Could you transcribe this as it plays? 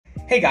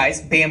Hey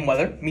guys, BAM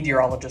Weather,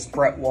 meteorologist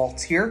Brett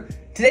Waltz here.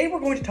 Today we're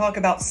going to talk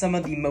about some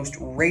of the most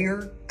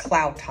rare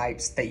cloud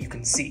types that you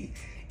can see.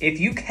 If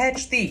you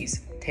catch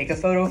these, take a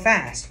photo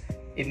fast.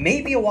 It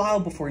may be a while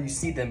before you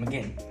see them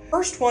again.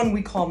 First one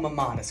we call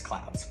mammatus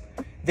clouds.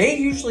 They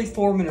usually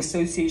form in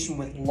association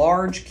with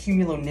large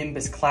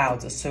cumulonimbus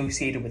clouds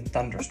associated with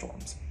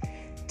thunderstorms.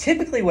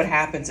 Typically what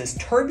happens is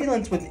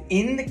turbulence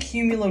within the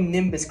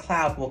cumulonimbus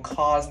cloud will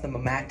cause the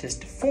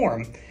mammatus to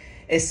form,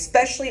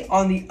 especially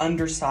on the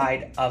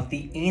underside of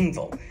the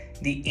anvil.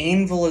 The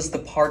anvil is the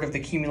part of the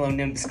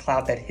cumulonimbus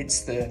cloud that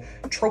hits the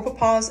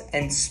tropopause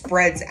and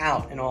spreads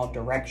out in all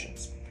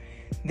directions.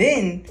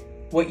 Then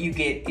what you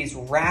get is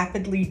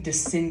rapidly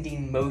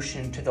descending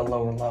motion to the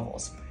lower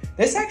levels.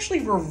 This actually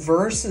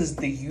reverses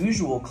the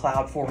usual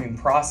cloud forming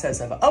process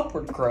of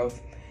upward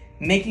growth,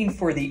 making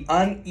for the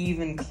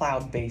uneven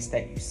cloud base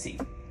that you see.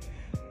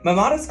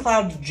 Mammatus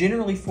clouds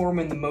generally form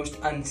in the most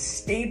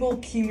unstable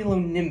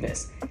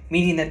cumulonimbus,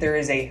 meaning that there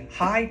is a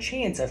high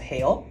chance of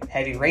hail,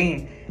 heavy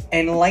rain,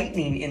 and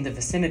lightning in the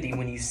vicinity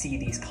when you see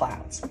these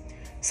clouds.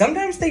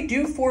 Sometimes they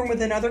do form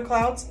within other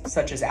clouds,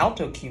 such as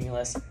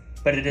altocumulus,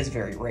 but it is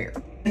very rare.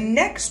 The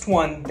next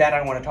one that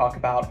I want to talk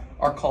about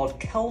are called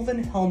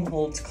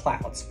Kelvin-Helmholtz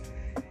clouds,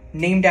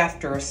 named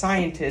after a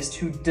scientist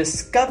who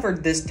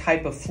discovered this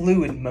type of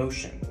fluid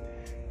motion.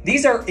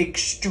 These are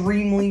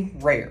extremely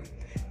rare.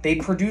 They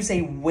produce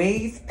a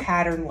wave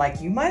pattern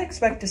like you might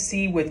expect to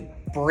see with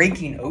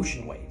breaking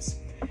ocean waves.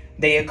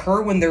 They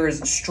occur when there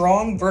is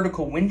strong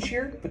vertical wind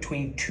shear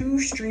between two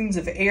streams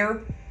of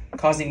air,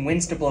 causing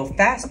winds to blow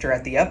faster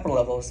at the upper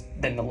levels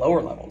than the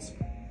lower levels.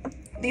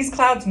 These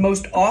clouds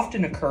most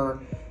often occur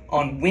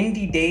on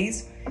windy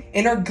days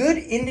and are good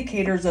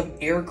indicators of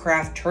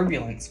aircraft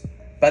turbulence,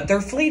 but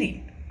they're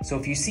fleeting. So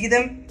if you see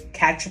them,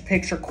 catch a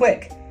picture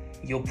quick.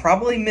 You'll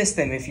probably miss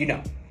them if you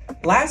don't.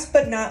 Last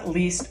but not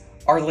least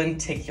are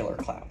lenticular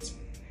clouds.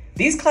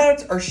 These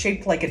clouds are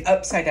shaped like an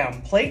upside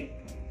down plate,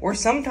 or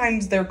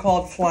sometimes they're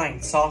called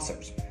flying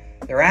saucers.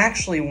 They're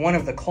actually one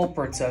of the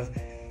culprits of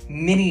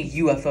many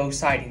UFO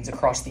sightings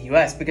across the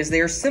US because they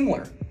are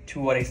similar to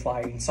what a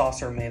flying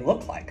saucer may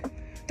look like.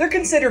 They're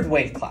considered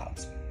wave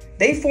clouds.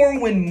 They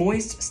form when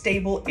moist,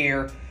 stable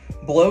air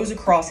blows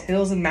across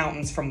hills and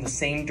mountains from the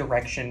same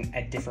direction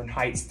at different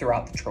heights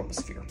throughout the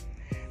troposphere.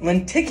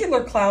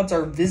 Lenticular clouds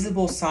are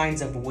visible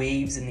signs of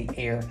waves in the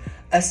air,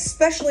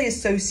 especially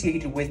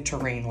associated with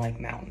terrain like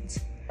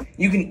mountains.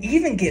 You can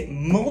even get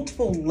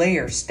multiple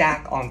layers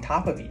stacked on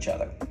top of each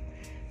other.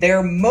 They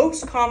are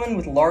most common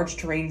with large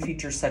terrain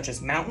features such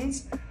as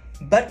mountains,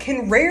 but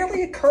can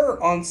rarely occur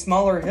on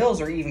smaller hills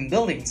or even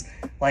buildings,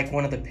 like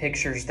one of the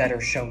pictures that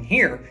are shown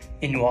here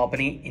in New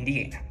Albany,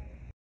 Indiana.